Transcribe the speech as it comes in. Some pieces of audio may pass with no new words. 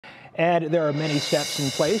And there are many steps in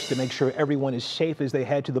place to make sure everyone is safe as they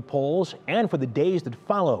head to the polls and for the days that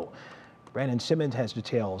follow. Brandon Simmons has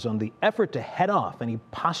details on the effort to head off any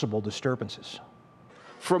possible disturbances.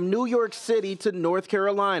 From New York City to North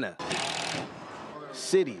Carolina,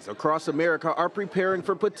 cities across America are preparing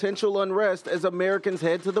for potential unrest as Americans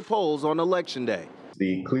head to the polls on Election Day.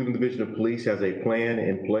 The Cleveland Division of Police has a plan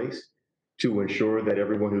in place to ensure that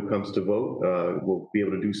everyone who comes to vote will be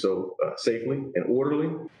able to do so safely and orderly.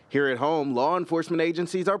 Here at home, law enforcement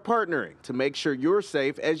agencies are partnering to make sure you're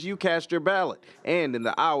safe as you cast your ballot and in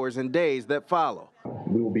the hours and days that follow.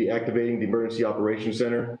 We will be activating the Emergency Operations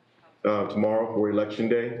Center tomorrow for Election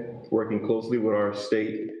Day, working closely with our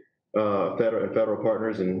state, federal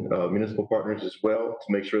partners and municipal partners as well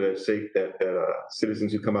to make sure that it's safe, that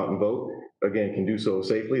citizens who come out and vote, again, can do so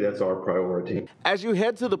safely. That's our priority. As you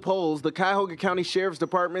head to the polls, the Cuyahoga County Sheriff's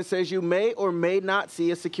Department says you may or may not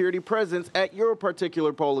see a security presence at your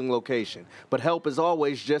particular polling location, but help is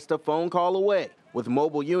always just a phone call away, with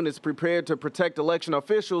mobile units prepared to protect election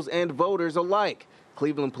officials and voters alike.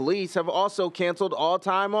 Cleveland police have also canceled all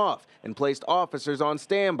time off and placed officers on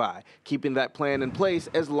standby, keeping that plan in place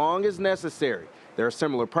as long as necessary. There are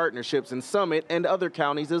similar partnerships in Summit and other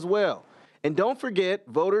counties as well. And don't forget,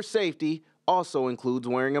 voter safety also includes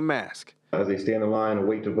wearing a mask. As they stand in line and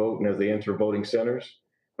wait to vote and as they enter voting centers,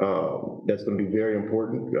 that's going to be very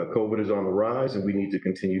important. COVID is on the rise, and we need to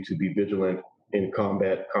continue to be vigilant in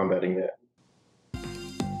combating that.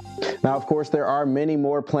 Now, of course, there are many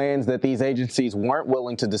more plans that these agencies weren't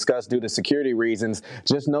willing to discuss due to security reasons.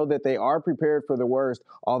 Just know that they are prepared for the worst,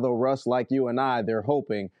 although, Russ, like you and I, they're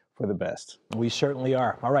hoping for the best. We certainly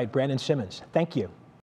are. All right, Brandon Simmons, thank you.